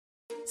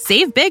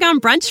Save big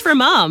on brunch for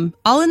mom,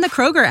 all in the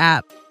Kroger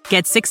app.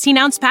 Get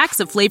 16-ounce packs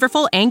of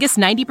flavorful Angus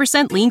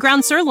 90% lean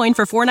ground sirloin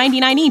for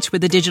 $4.99 each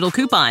with a digital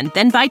coupon.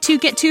 Then buy 2,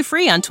 get 2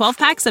 free on 12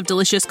 packs of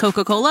delicious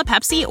Coca-Cola,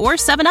 Pepsi, or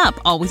 7-Up,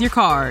 all with your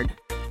card.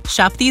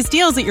 Shop these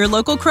deals at your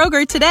local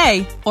Kroger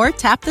today, or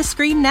tap the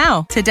screen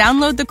now to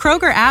download the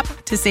Kroger app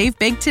to save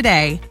big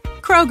today.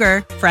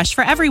 Kroger, fresh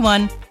for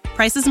everyone.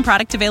 Prices and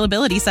product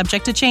availability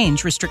subject to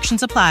change.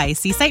 Restrictions apply.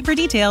 See site for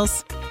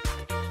details.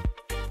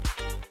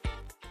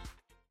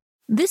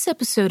 This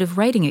episode of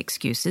Writing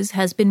Excuses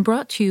has been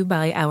brought to you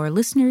by our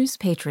listeners,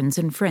 patrons,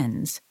 and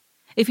friends.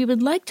 If you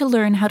would like to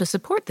learn how to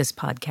support this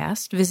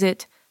podcast,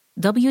 visit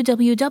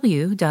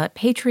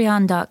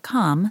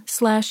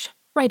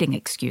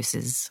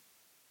www.patreon.com/writingexcuses.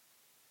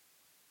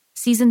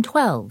 Season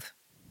 12,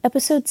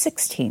 Episode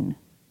 16.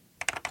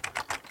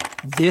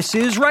 This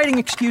is Writing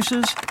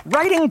Excuses,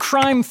 writing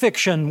crime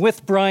fiction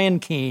with Brian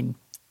Keene.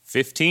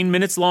 15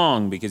 minutes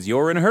long because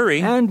you're in a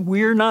hurry. And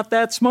we're not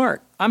that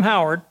smart. I'm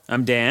Howard.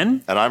 I'm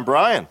Dan. And I'm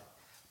Brian.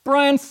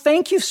 Brian,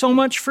 thank you so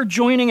much for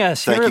joining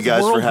us. Thank here you guys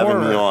at World for having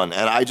Horror. me on.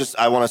 And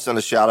I want to send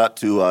a shout out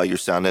to your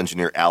sound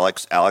engineer,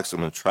 Alex. Alex, I'm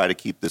going to try to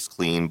keep this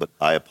clean, but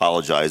I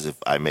apologize if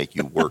I make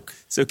you work.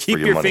 So keep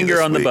for your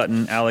finger on week. the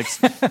button,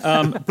 Alex.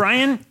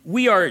 Brian,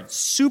 we are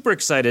super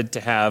excited to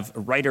have a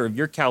writer of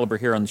your caliber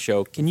here on the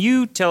show. Can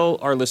you tell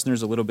our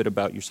listeners a little bit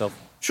about yourself?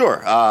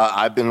 Sure.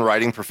 I've been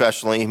writing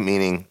professionally,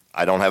 meaning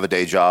I don't have a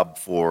day job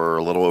for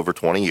a little over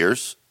 20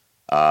 years.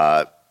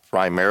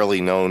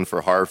 Primarily known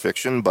for horror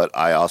fiction, but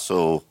I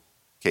also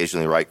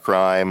occasionally write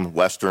crime,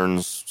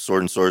 westerns,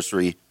 sword and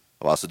sorcery.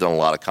 I've also done a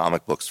lot of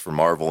comic books for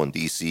Marvel and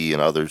DC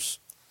and others.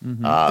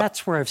 Mm-hmm.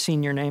 That's where I've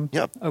seen your name.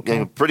 Yep. Okay.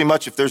 And pretty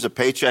much if there's a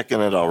paycheck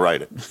in it, I'll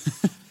write it.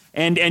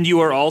 And you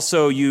are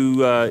also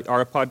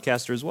are a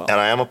podcaster as well. And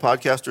I am a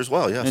podcaster as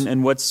well, yes.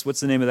 And what's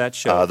the name of that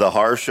show? The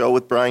Horror Show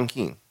with Brian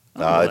Keene.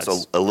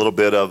 It's a little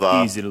bit of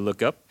easy to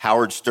look up.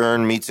 Howard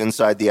Stern meets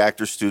Inside the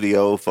Actor's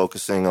Studio,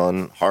 focusing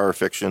on horror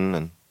fiction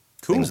and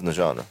things in the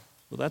genre.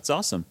 Well, that's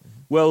awesome.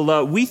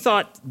 Well, we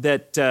thought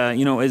that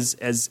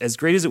as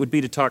great as it would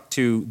be to talk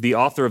to the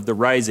author of The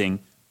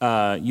Rising,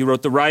 you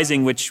wrote The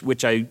Rising,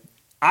 which I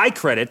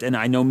credit, and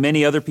I know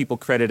many other people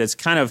credit as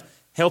kind of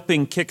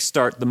helping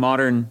kickstart the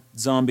modern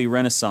zombie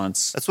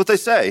renaissance. That's what they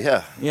say,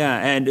 yeah.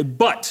 Yeah,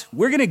 but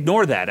we're going to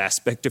ignore that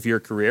aspect of your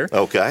career.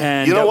 Okay.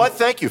 And, you know what?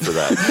 Thank you for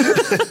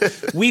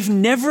that. We've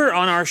never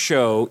on our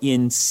show,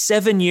 in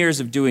 7 years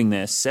of doing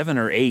this, 7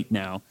 or 8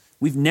 now,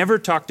 we've never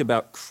talked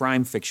about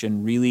crime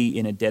fiction really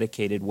in a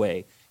dedicated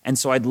way. And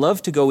so I'd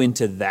love to go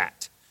into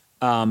that.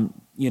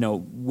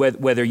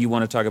 Whether you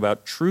want to talk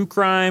about true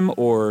crime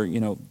or,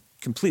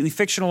 completely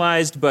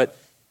fictionalized, but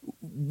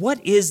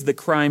what is the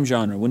crime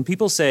genre? When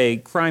people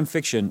say crime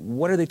fiction,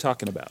 what are they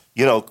talking about?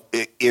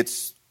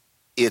 It's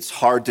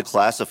hard to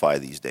classify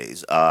these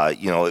days.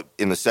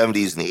 In the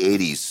 70s and the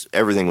 80s,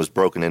 everything was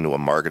broken into a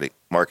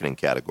marketing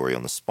category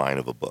on the spine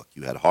of a book.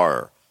 You had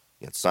horror,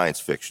 you had science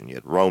fiction, you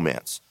had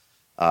romance.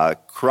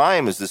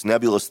 Crime is this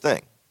nebulous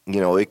thing.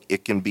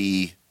 It can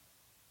be...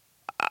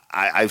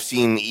 I've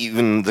seen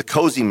even the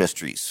cozy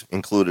mysteries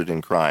included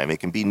in crime. It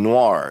can be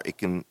noir. It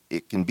can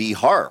be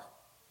horror.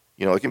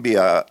 It can be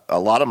a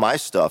lot of my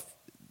stuff.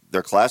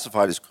 They're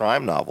classified as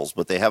crime novels,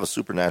 but they have a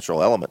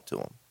supernatural element to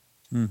them.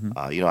 Mm-hmm.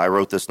 I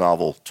wrote this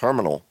novel,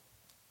 Terminal,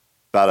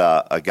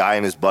 about a guy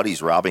and his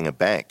buddies robbing a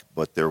bank,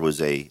 but there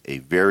was a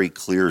very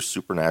clear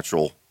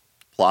supernatural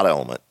plot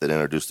element that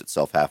introduced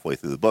itself halfway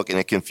through the book, and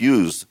it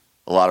confused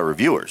a lot of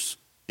reviewers.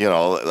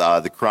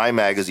 The crime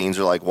magazines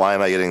are like, why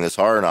am I getting this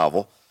horror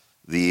novel?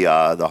 The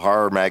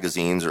horror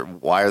magazines are,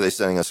 why are they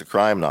sending us a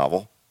crime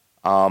novel?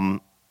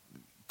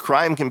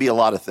 Crime can be a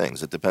lot of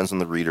things. It depends on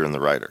the reader and the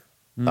writer.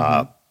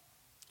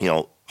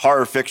 Mm-hmm.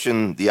 Horror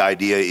fiction, the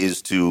idea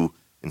is to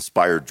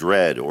inspire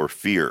dread or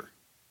fear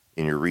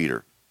in your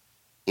reader.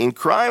 In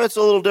crime, it's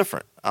a little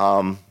different.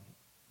 But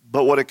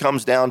what it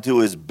comes down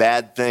to is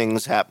bad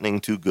things happening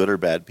to good or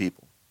bad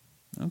people.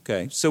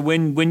 Okay. So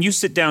when you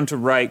sit down to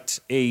write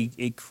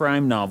a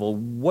crime novel,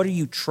 what are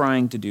you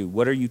trying to do?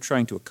 What are you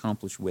trying to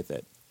accomplish with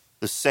it?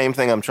 The same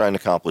thing I'm trying to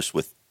accomplish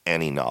with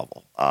any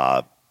novel.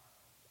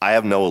 I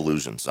have no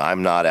illusions.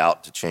 I'm not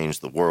out to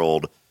change the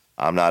world.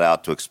 I'm not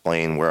out to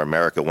explain where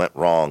America went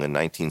wrong in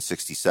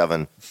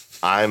 1967.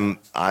 I'm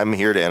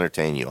here to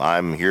entertain you.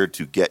 I'm here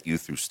to get you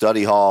through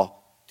study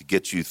hall, to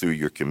get you through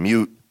your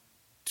commute,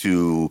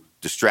 to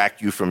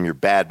distract you from your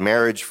bad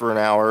marriage for an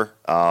hour.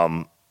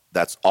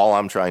 That's all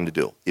I'm trying to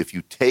do. If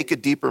you take a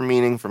deeper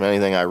meaning from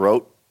anything I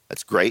wrote,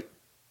 that's great.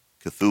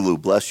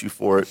 Cthulhu bless you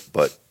for it,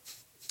 but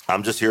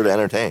I'm just here to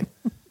entertain.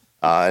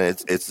 And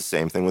it's the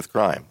same thing with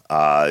crime.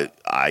 I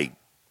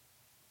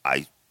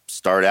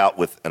start out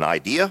with an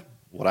idea,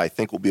 what I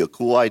think will be a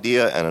cool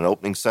idea, and an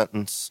opening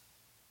sentence,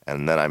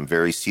 and then I'm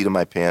very seat of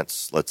my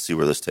pants. Let's see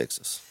where this takes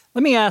us.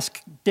 Let me ask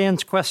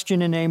Dan's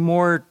question in a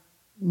more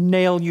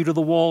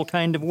nail-you-to-the-wall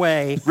kind of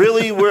way.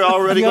 Really? We're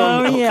already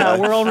going? Oh, yeah,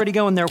 we're already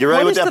going there. Get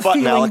ready with that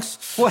button,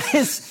 Alex.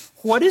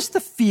 What is the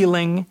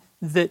feeling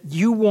that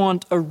you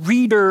want a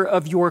reader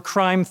of your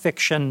crime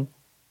fiction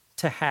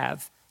to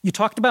have? You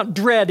talked about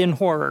dread in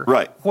horror.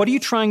 Right. What are you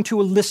trying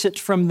to elicit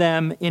from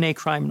them in a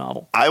crime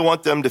novel? I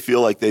want them to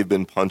feel like they've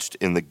been punched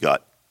in the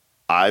gut.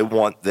 I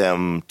want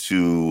them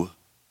to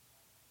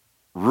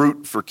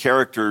root for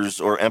characters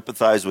or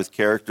empathize with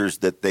characters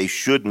that they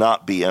should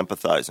not be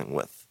empathizing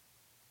with.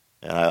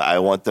 And I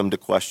want them to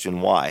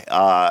question why.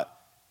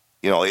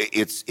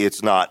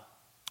 It's not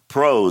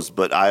prose,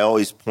 but I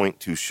always point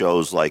to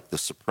shows like The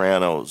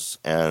Sopranos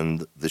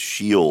and The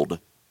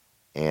Shield,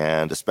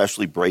 and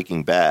especially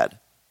Breaking Bad.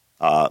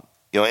 In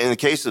the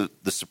case of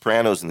The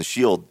Sopranos and The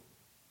Shield,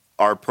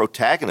 our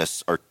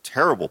protagonists are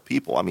terrible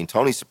people. I mean,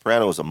 Tony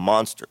Soprano is a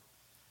monster.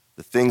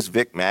 The things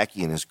Vic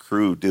Mackey and his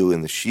crew do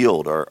in The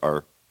Shield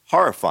are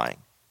horrifying.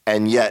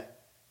 And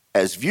yet,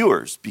 as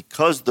viewers,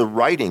 because the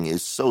writing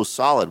is so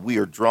solid, we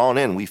are drawn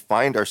in. We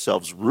find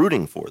ourselves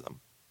rooting for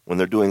them when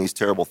they're doing these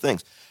terrible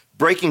things.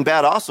 Breaking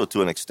Bad also,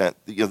 to an extent,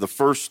 the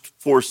first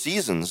 4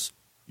 seasons,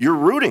 you're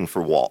rooting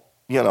for Walt.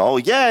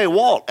 Yay,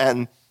 Walt.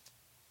 And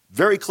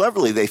very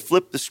cleverly, they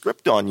flip the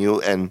script on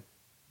you, and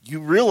you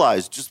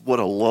realize just what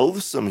a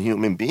loathsome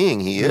human being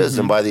he is.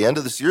 And by the end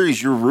of the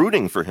series, you're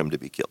rooting for him to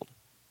be killed.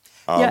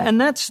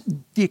 And that's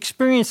the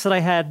experience that I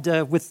had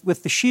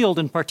with The Shield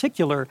in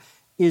particular,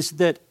 is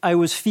that I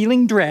was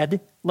feeling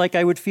dread like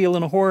I would feel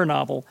in a horror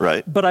novel.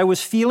 Right. But I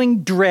was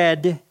feeling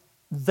dread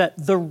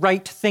that the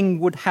right thing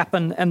would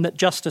happen and that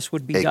justice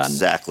would be done.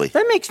 Exactly.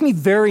 That makes me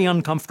very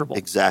uncomfortable.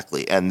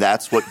 Exactly. And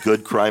that's what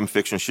good crime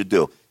fiction should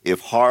do. If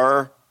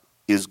horror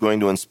is going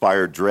to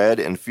inspire dread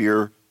and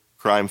fear,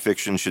 crime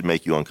fiction should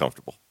make you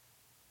uncomfortable.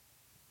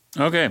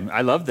 Okay,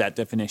 I love that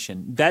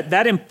definition.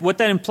 What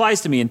that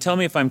implies to me, and tell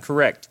me if I'm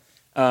correct,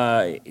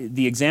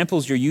 the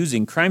examples you're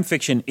using, crime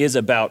fiction is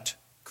about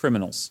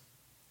criminals.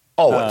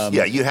 Always.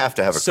 You have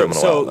to have a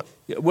criminal element.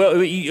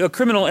 Well, a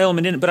criminal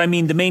element in it, but I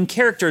mean the main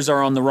characters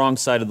are on the wrong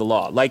side of the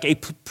law. Like a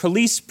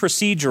police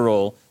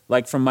procedural,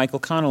 like from Michael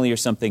Connelly or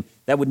something,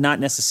 that would not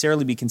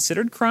necessarily be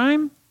considered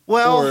crime?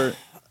 Well,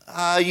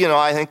 I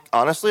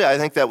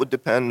think that would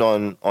depend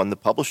on the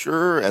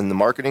publisher and the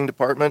marketing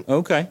department.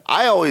 Okay.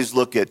 I always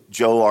look at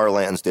Joe R.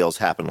 Lansdale's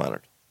Hap and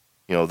Leonard.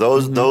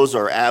 Those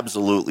are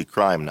absolutely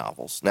crime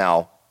novels.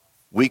 Now,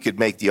 we could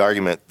make the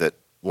argument that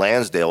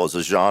Lansdale is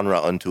a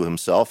genre unto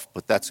himself,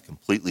 but that's a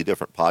completely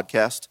different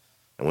podcast,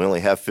 and we only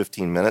have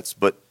 15 minutes.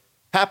 But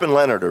Hap and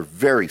Leonard are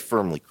very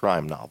firmly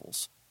crime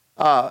novels.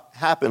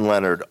 Hap and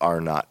Leonard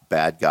are not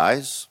bad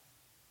guys.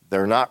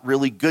 They're not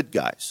really good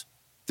guys.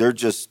 They're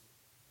just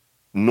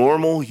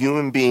normal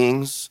human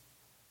beings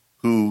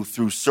who,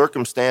 through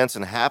circumstance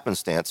and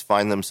happenstance,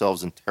 find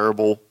themselves in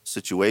terrible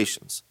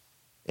situations.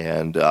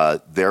 And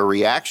their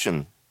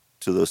reaction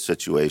to those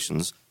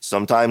situations,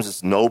 sometimes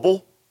it's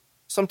noble,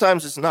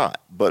 sometimes it's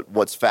not. But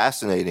what's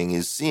fascinating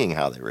is seeing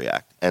how they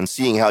react and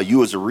seeing how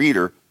you as a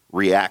reader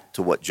react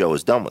to what Joe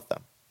has done with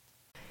them.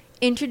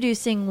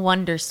 Introducing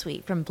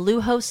Wondersuite from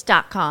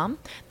Bluehost.com,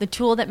 the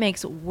tool that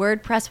makes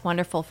WordPress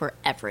wonderful for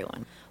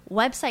everyone.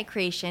 Website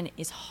creation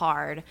is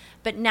hard,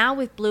 but now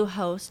with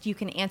Bluehost, you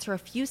can answer a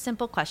few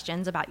simple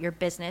questions about your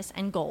business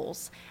and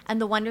goals,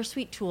 and the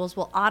Wondersuite tools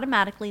will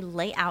automatically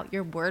lay out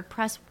your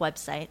WordPress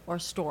website or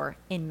store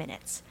in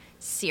minutes.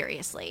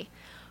 Seriously.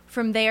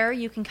 From there,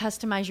 you can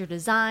customize your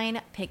design,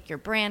 pick your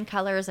brand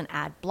colors, and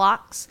add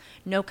blocks.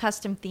 No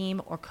custom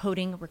theme or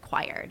coding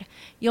required.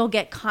 You'll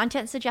get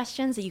content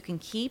suggestions that you can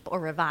keep or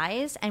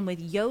revise, and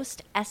with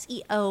Yoast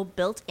SEO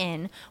built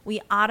in,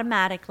 we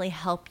automatically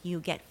help you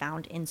get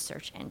found in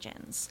search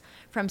engines.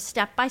 From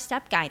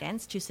step-by-step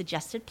guidance to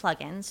suggested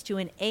plugins to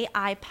an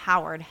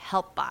AI-powered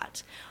help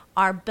bot,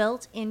 our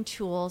built-in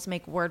tools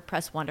make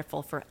WordPress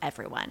wonderful for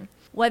everyone.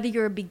 Whether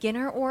you're a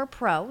beginner or a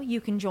pro,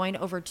 you can join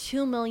over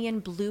 2 million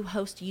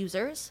Bluehost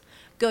users.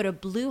 Go to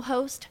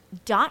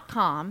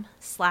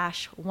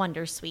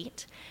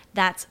bluehost.com/wondersuite.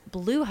 That's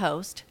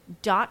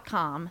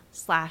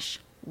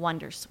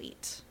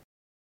bluehost.com/wondersuite.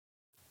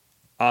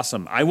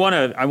 Awesome. I want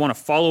to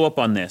follow up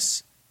on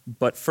this,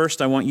 but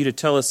first I want you to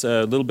tell us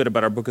a little bit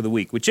about our book of the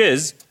week, which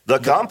is The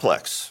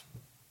Complex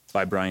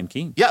by Brian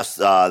Keene. Yes,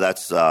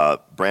 that's a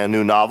brand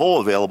new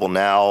novel available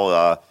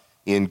now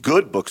in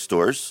good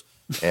bookstores.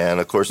 And,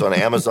 of course, on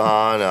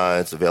Amazon.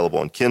 It's available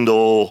on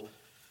Kindle,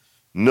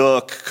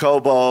 Nook,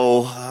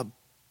 Kobo.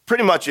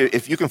 Pretty much,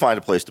 if you can find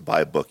a place to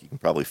buy a book, you can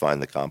probably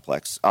find The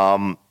Complex.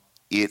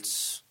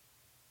 It's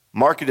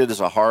marketed as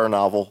a horror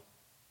novel.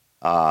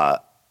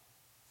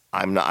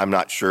 I'm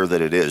not sure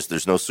that it is.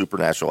 There's no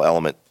supernatural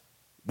element.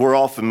 We're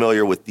all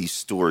familiar with these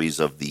stories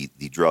of the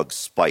drug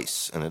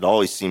spice, and it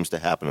always seems to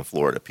happen in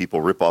Florida.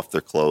 People rip off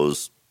their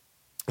clothes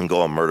and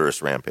go on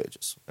murderous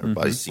rampages.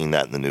 Everybody's seen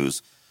that in the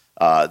news.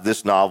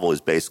 This novel is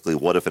basically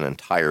what if an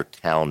entire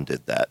town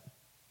did that?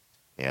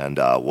 And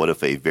what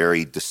if a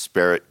very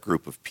disparate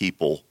group of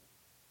people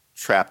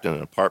trapped in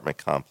an apartment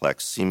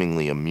complex,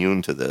 seemingly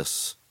immune to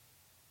this,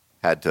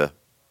 had to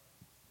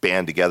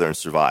band together and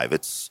survive?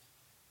 It's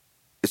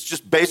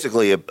just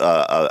basically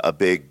a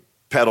big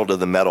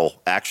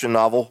pedal-to-the-metal action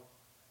novel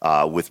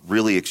with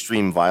really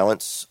extreme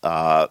violence.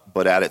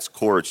 But at its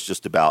core, it's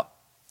just about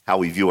how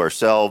we view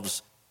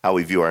ourselves, how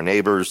we view our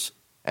neighbors,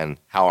 and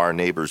how our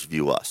neighbors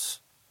view us.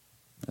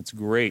 That's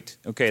great.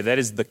 Okay, that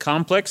is The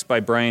Complex by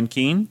Brian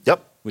Keene.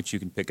 Yep. Which you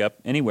can pick up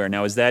anywhere.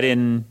 Now, is that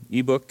in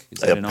ebook? Is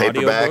that in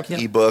paperback,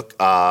 audiobook? ebook,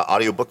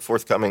 audiobook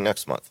forthcoming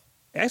next month.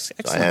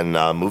 Excellent.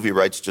 And movie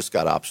rights just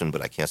got optioned,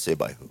 but I can't say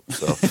by who.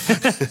 So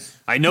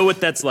I know what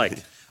that's like.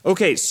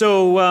 Okay,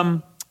 so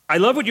I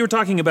love what you were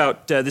talking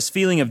about, this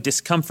feeling of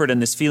discomfort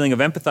and this feeling of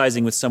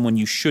empathizing with someone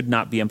you should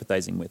not be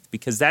empathizing with,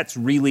 because that's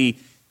really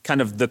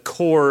kind of the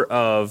core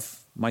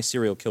of my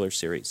serial killer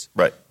series.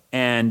 Right.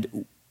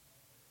 And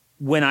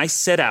when I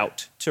set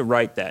out to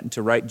write that and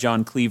to write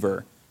John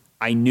Cleaver,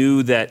 I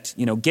knew that,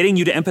 getting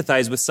you to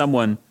empathize with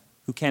someone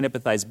who can't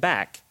empathize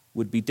back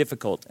would be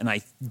difficult. And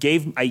I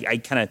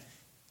kind of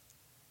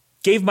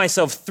gave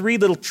myself 3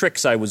 little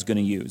tricks I was going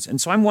to use. And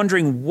so I'm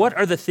wondering, what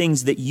are the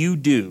things that you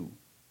do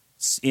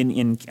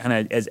in kind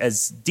of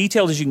as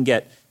detailed as you can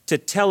get to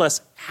tell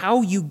us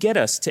how you get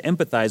us to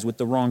empathize with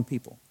the wrong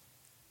people?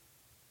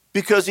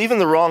 Because even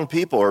the wrong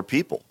people are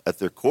people at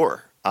their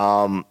core.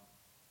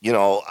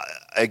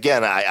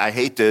 Again, I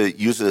hate to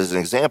use it as an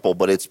example,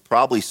 but it's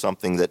probably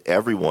something that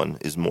everyone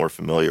is more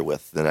familiar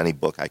with than any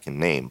book I can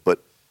name.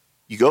 But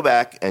you go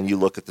back and you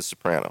look at The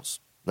Sopranos.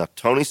 Now,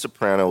 Tony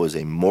Soprano is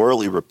a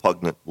morally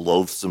repugnant,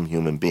 loathsome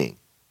human being,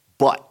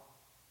 but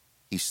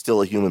he's still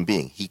a human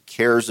being. He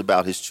cares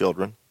about his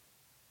children.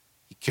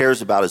 He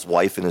cares about his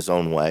wife in his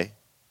own way.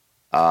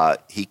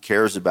 He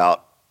cares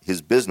about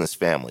his business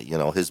family,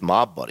 his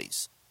mob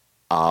buddies.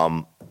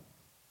 To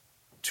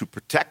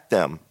protect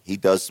them, he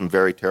does some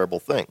very terrible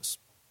things.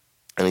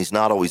 And he's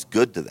not always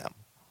good to them.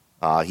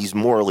 He's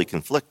morally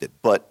conflicted.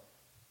 But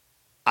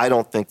I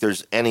don't think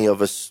there's any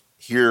of us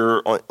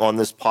here on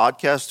this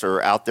podcast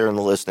or out there in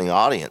the listening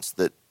audience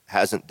that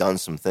hasn't done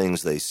some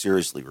things they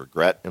seriously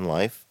regret in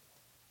life,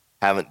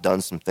 haven't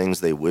done some things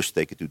they wish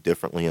they could do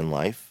differently in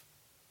life.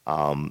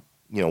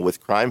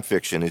 With crime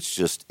fiction,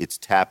 it's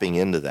tapping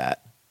into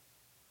that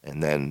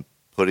and then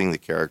putting the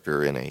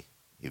character in a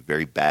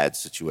very bad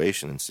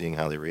situation and seeing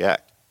how they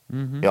react.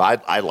 Mm-hmm.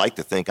 I like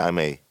to think I'm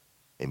a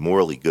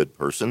morally good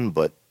person,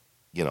 but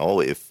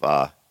if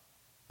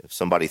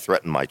somebody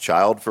threatened my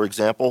child, for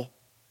example,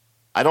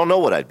 I don't know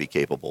what I'd be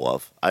capable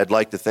of. I'd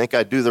like to think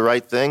I'd do the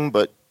right thing,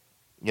 but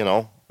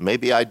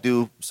maybe I'd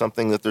do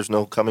something that there's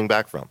no coming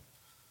back from.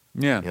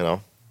 Yeah.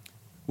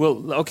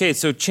 Well, okay.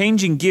 So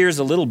changing gears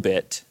a little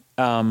bit,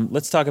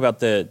 let's talk about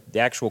the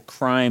actual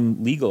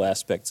crime legal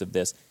aspects of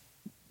this.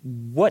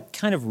 What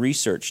kind of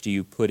research do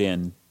you put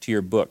in to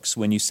your books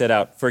when you set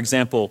out, for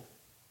example,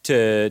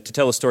 to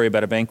tell a story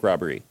about a bank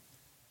robbery?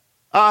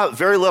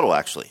 Very little,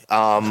 actually.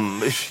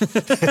 That's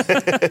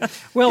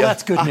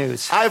good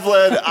news. I've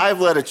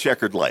led a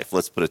checkered life.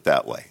 Let's put it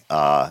that way.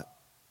 I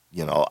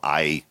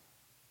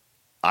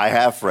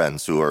have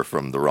friends who are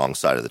from the wrong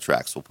side of the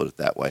tracks. We'll put it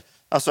that way.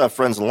 I also have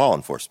friends in law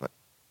enforcement.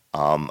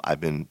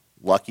 I've been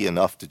lucky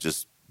enough to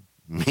just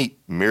meet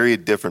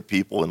myriad different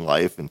people in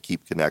life and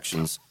keep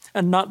connections.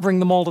 And not bring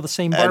them all to the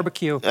same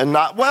barbecue. And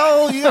not,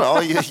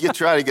 you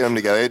try to get them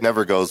together. It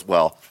never goes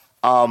well.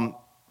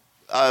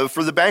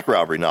 For the bank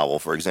robbery novel,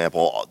 for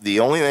example,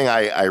 the only thing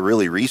I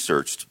really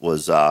researched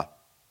was, the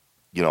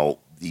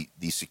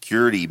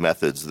security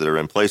methods that are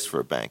in place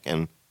for a bank.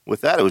 And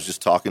with that, I was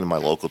just talking to my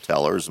local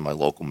tellers and my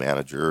local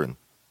manager. And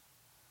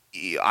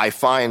I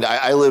find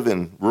I live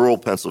in rural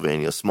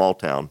Pennsylvania, a small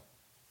town.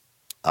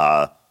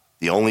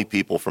 The only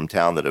people from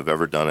town that have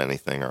ever done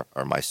anything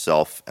are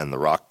myself and the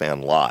rock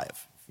band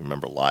Live. If you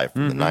remember Live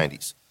from the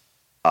 90s.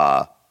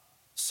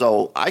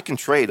 So I can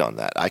trade on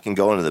that. I can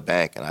go into the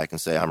bank and I can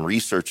say, I'm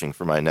researching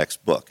for my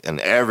next book. And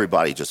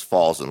everybody just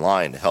falls in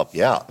line to help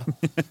you out.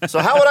 So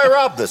how would I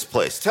rob this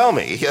place? Tell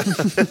me.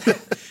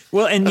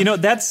 Well, and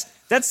that's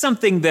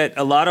something that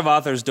a lot of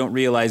authors don't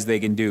realize they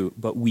can do,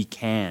 but we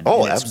can.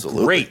 Oh, and it's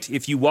absolutely. Great.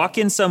 If you walk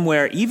in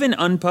somewhere, even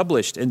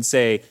unpublished, and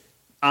say,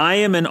 I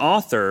am an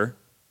author,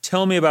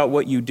 tell me about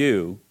what you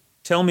do.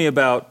 Tell me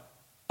about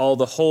all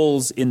the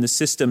holes in the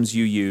systems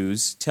you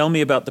use. Tell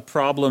me about the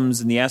problems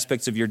and the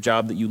aspects of your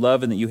job that you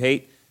love and that you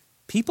hate.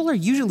 People are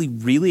usually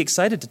really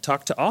excited to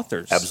talk to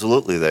authors.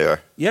 Absolutely, they are.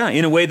 Yeah,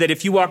 in a way that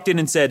if you walked in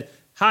and said,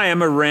 hi,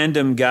 I'm a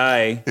random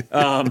guy,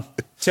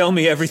 tell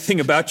me everything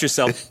about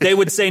yourself, they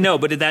would say no.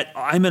 But that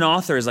I'm an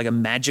author is like a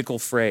magical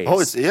phrase. Oh,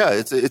 it's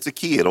a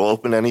key. It'll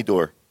open any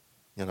door,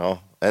 And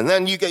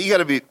then you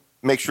got to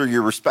make sure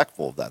you're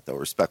respectful of that, though.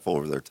 Respectful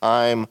of their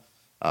time,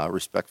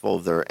 respectful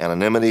of their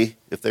anonymity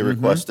if they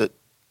request it.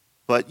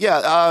 But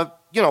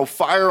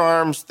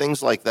firearms,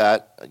 things like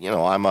that.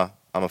 I'm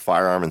a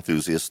firearm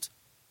enthusiast,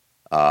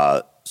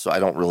 so I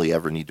don't really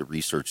ever need to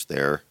research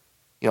there.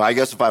 I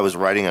guess if I was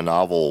writing a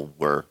novel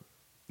where,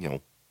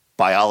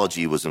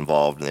 biology was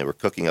involved and they were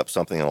cooking up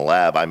something in a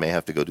lab, I may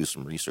have to go do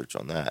some research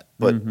on that.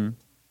 But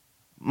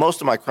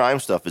most of my crime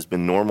stuff has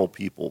been normal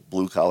people,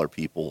 blue collar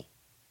people.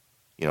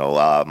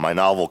 My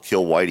novel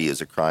Kill Whitey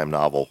is a crime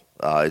novel.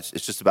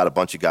 It's just about a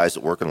bunch of guys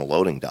that work on a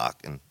loading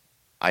dock, and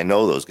I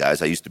know those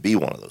guys. I used to be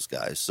one of those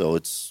guys. So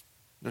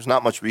there's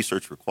not much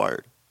research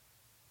required.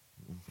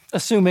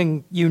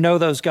 Assuming you know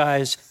those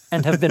guys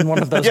and have been one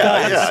of those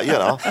guys.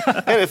 Yeah.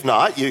 And if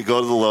not, you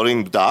go to the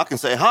loading dock and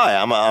say, hi,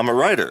 I'm a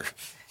writer.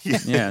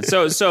 Yeah.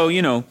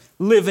 So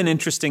live an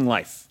interesting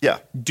life. Yeah.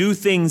 Do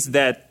things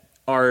that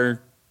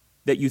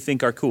you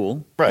think are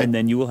cool, right. And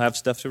then you will have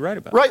stuff to write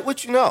about. Write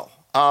what you know.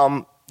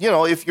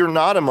 If you're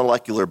not a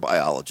molecular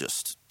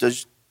biologist,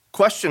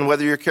 question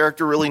whether your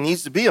character really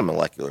needs to be a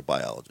molecular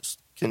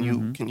biologist. Can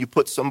you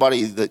put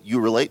somebody that you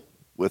relate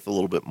with a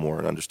little bit more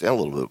and understand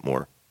a little bit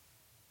more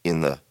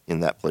in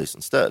that place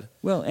instead?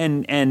 Well,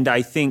 and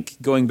I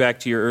think going back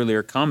to your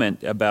earlier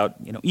comment about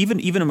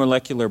even a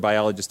molecular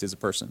biologist is a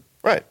person,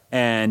 right?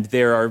 And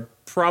there are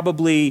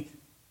probably,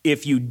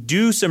 if you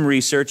do some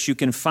research, you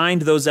can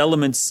find those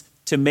elements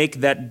to make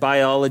that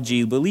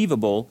biology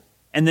believable.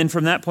 And then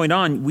from that point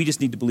on, we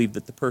just need to believe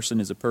that the person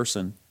is a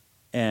person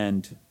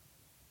and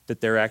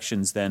that their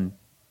actions, then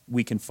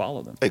we can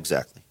follow them.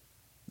 Exactly.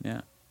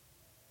 Yeah.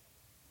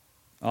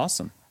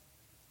 Awesome.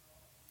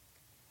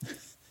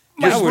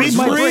 My brain.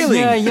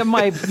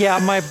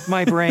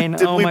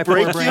 Did we my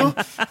break poor brain.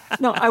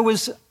 No,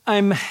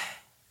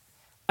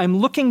 I'm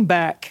looking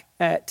back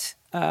at,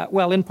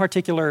 in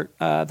particular,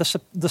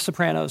 The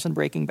Sopranos and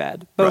Breaking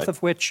Bad, both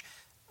of which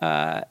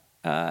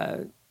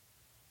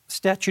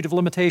statute of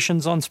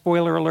limitations on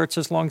spoiler alerts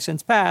has long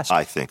since passed.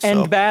 I think so.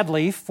 And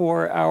badly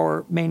for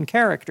our main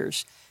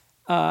characters.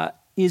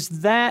 Is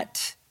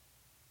that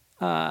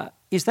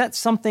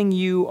something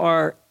you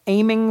are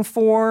aiming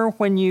for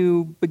when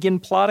you begin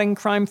plotting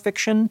crime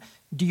fiction?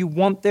 Do you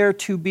want there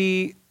to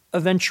be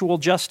eventual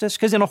justice?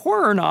 Because in a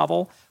horror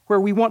novel where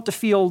we want to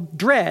feel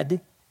dread,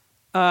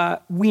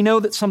 we know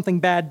that something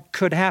bad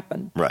could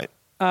happen. Right.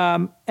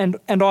 And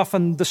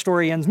often the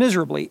story ends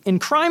miserably. In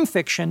crime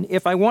fiction,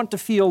 if I want to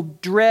feel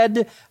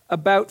dread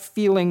about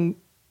feeling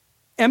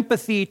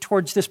empathy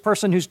towards this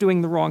person who's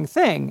doing the wrong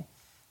thing,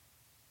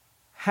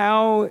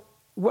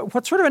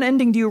 what sort of an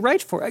ending do you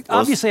write for?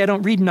 Obviously, I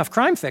don't read enough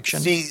crime fiction.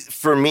 See,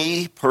 for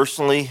me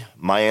personally,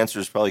 my answer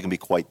is probably going to be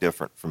quite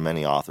different from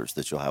many authors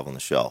that you'll have on the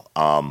show.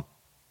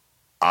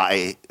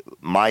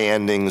 My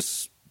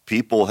endings,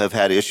 people have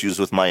had issues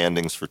with my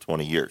endings for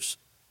 20 years.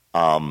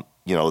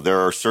 There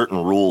are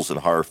certain rules in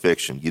horror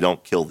fiction. You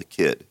don't kill the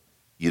kid.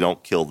 You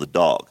don't kill the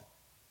dog.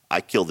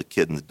 I kill the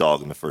kid and the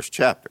dog in the first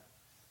chapter.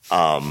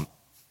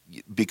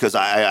 Because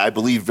I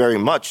believe very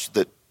much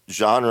that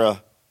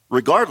genre,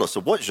 regardless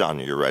of what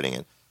genre you're writing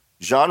in,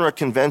 genre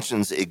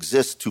conventions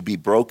exist to be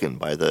broken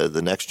by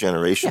the next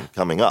generation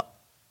coming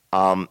up.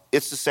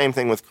 It's the same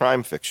thing with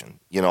crime fiction.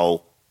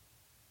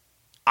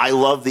 I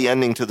love the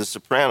ending to The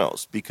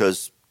Sopranos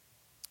because,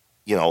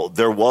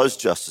 there was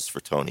justice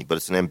for Tony, but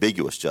it's an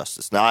ambiguous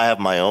justice. Now I have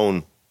my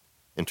own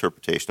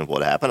interpretation of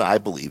what happened. I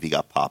believe he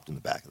got popped in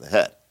the back of the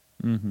head.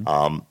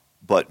 Mm-hmm.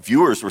 But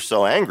viewers were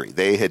so angry.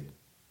 They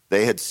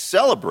had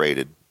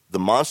celebrated the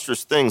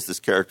monstrous things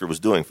this character was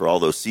doing for all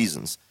those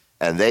seasons,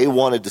 and they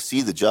wanted to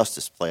see the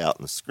justice play out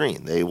on the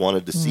screen. They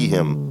wanted to see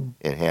him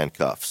in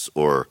handcuffs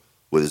or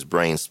with his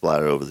brain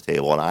splattered over the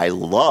table. And I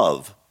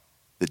love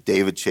that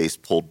David Chase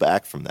pulled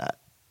back from that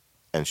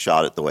and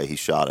shot it the way he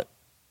shot it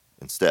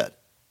instead.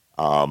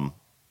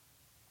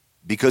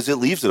 Because it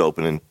leaves it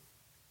an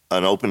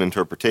open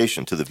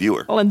interpretation to the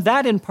viewer. Well, and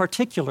that in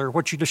particular,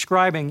 what you're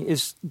describing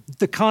is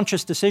the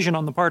conscious decision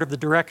on the part of the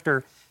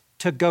director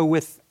to go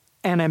with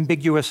an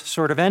ambiguous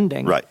sort of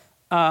ending. Right.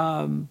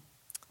 I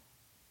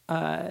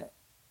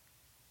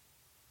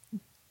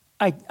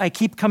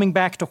keep coming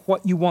back to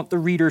what you want the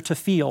reader to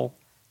feel.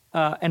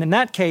 And in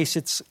that case,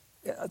 it's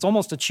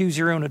almost a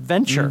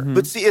choose-your-own-adventure. Mm-hmm.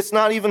 But see, it's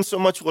not even so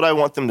much what I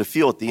want them to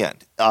feel at the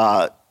end.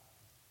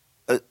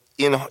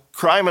 In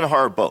crime and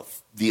horror,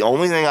 both. The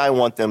only thing I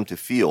want them to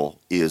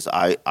feel is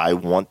I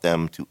want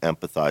them to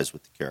empathize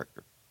with the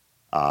character.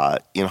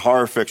 In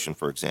horror fiction,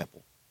 for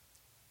example,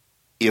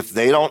 if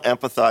they don't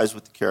empathize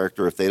with the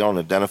character, if they don't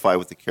identify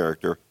with the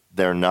character,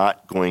 they're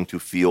not going to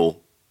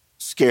feel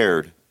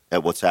scared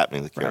at what's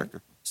happening to the character.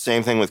 Right.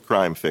 Same thing with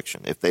crime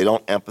fiction. If they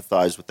don't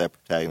empathize with that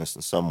protagonist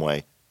in some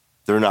way,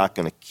 they're not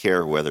going to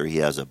care whether he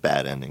has a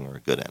bad ending or a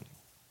good ending.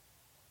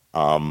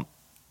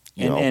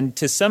 And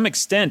to some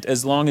extent,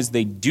 as long as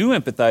they do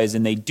empathize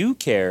and they do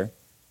care,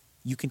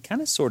 you can kind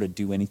of sort of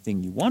do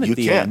anything you want at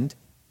the end,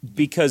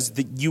 because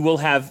you will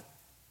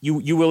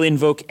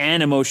invoke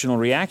an emotional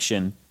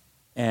reaction,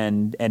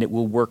 and it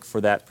will work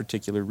for that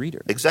particular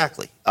reader.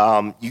 Exactly.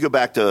 You go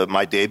back to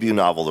my debut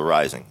novel, The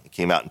Rising. It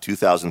came out in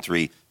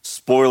 2003.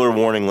 Spoiler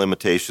warning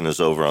limitation is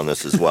over on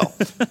this as well.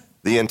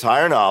 The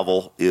entire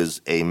novel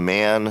is a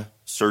man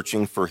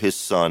searching for his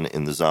son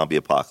in the zombie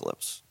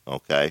apocalypse.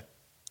 Okay?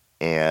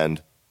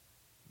 And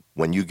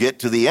when you get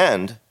to the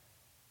end,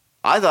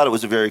 I thought it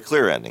was a very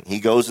clear ending.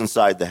 He goes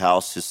inside the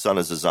house. His son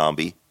is a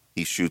zombie.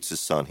 He shoots his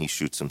son. He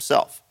shoots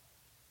himself.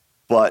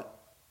 But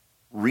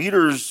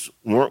readers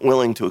weren't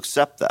willing to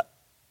accept that.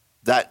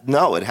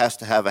 No, it has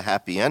to have a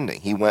happy ending.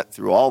 He went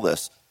through all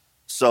this.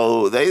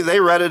 So they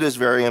read it as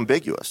very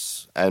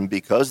ambiguous. And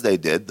because they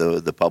did,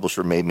 the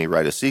publisher made me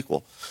write a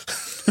sequel.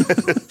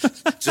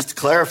 Just to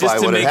clarify just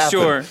to what make had happened.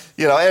 Sure.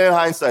 And in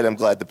hindsight, I'm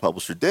glad the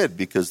publisher did,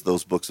 because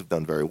those books have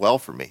done very well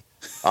for me.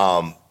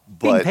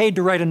 Being paid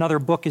to write another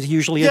book is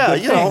usually a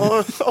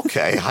good thing.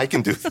 Okay, I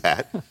can do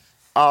that.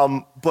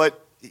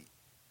 But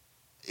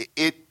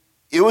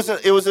it was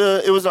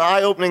an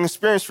eye-opening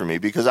experience for me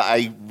because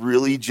I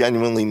really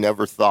genuinely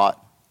never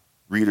thought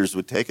readers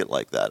would take it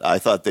like that. I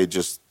thought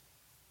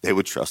they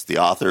would trust the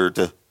author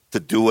to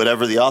do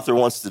whatever the author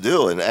wants to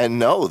do, and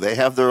no, they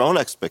have their own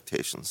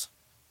expectations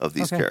of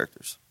these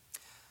characters.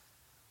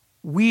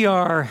 We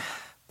are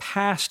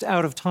past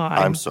out of time.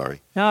 I'm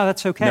sorry. No,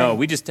 that's okay. No,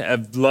 we just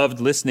have loved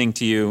listening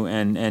to you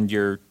and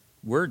your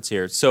words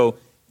here. So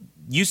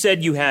you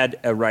said you had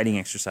a writing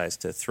exercise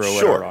to throw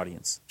at our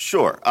audience.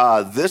 Sure.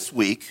 This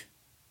week,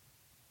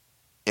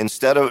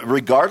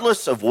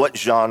 regardless of what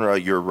genre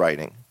you're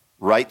writing,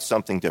 write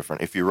something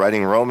different. If you're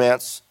writing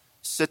romance,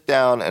 sit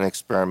down and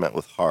experiment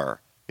with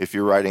horror. If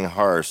you're writing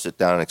horror, sit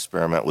down and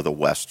experiment with a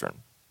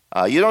Western.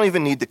 You don't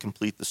even need to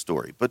complete the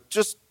story, but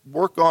just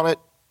work on it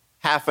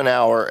half an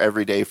hour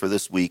every day for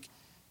this week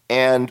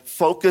and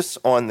focus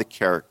on the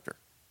character.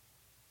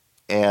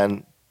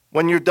 And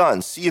when you're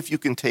done, see if you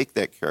can take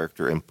that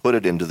character and put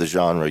it into the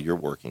genre you're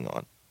working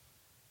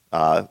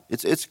on.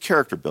 It's a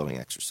character building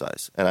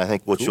exercise. And I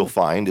think what you'll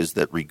find is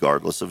that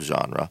regardless of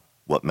genre,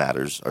 what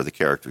matters are the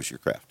characters you're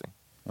crafting.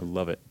 I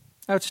love it.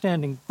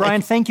 Outstanding.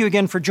 Brian, thank you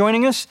again for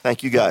joining us.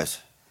 Thank you,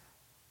 guys.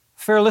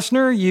 Fair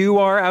listener, you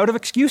are out of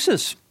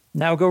excuses.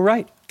 Now go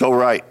write. Go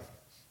write.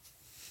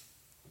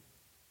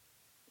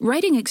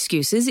 Writing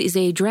Excuses is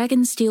a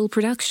Dragonsteel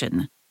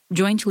production,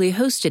 jointly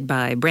hosted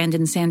by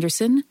Brandon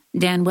Sanderson,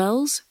 Dan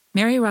Wells,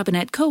 Mary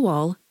Robinette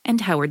Kowal,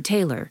 and Howard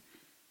Taylor.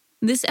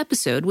 This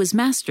episode was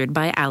mastered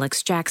by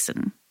Alex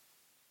Jackson.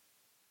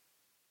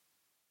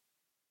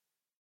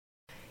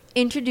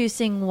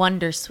 Introducing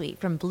Wondersuite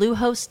from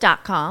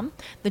Bluehost.com,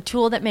 the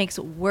tool that makes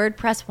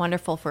WordPress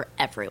wonderful for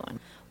everyone.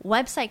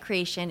 Website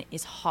creation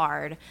is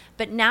hard,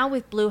 but now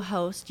with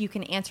Bluehost, you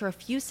can answer a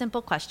few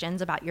simple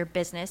questions about your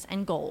business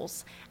and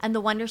goals, and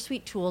the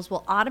Wondersuite tools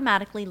will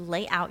automatically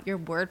lay out your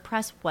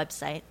WordPress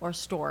website or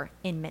store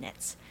in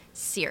minutes.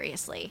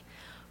 Seriously.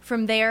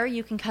 From there,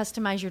 you can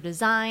customize your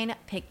design,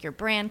 pick your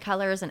brand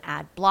colors, and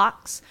add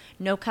blocks.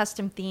 No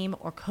custom theme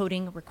or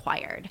coding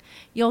required.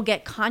 You'll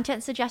get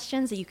content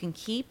suggestions that you can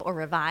keep or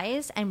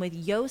revise, and with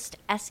Yoast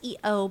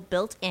SEO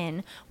built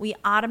in, we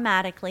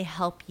automatically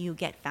help you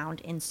get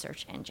found in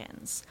search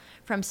engines.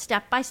 From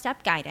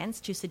step-by-step guidance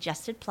to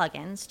suggested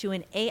plugins to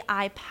an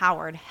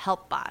AI-powered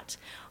help bot,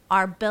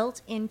 our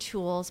built-in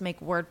tools make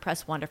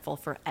WordPress wonderful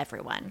for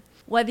everyone.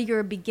 Whether you're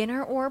a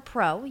beginner or a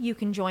pro, you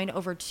can join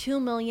over 2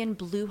 million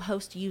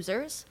Bluehost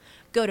users.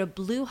 Go to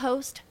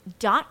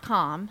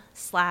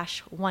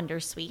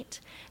bluehost.com/wondersuite.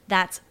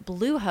 That's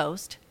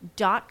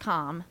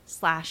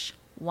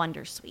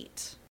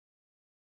bluehost.com/wondersuite.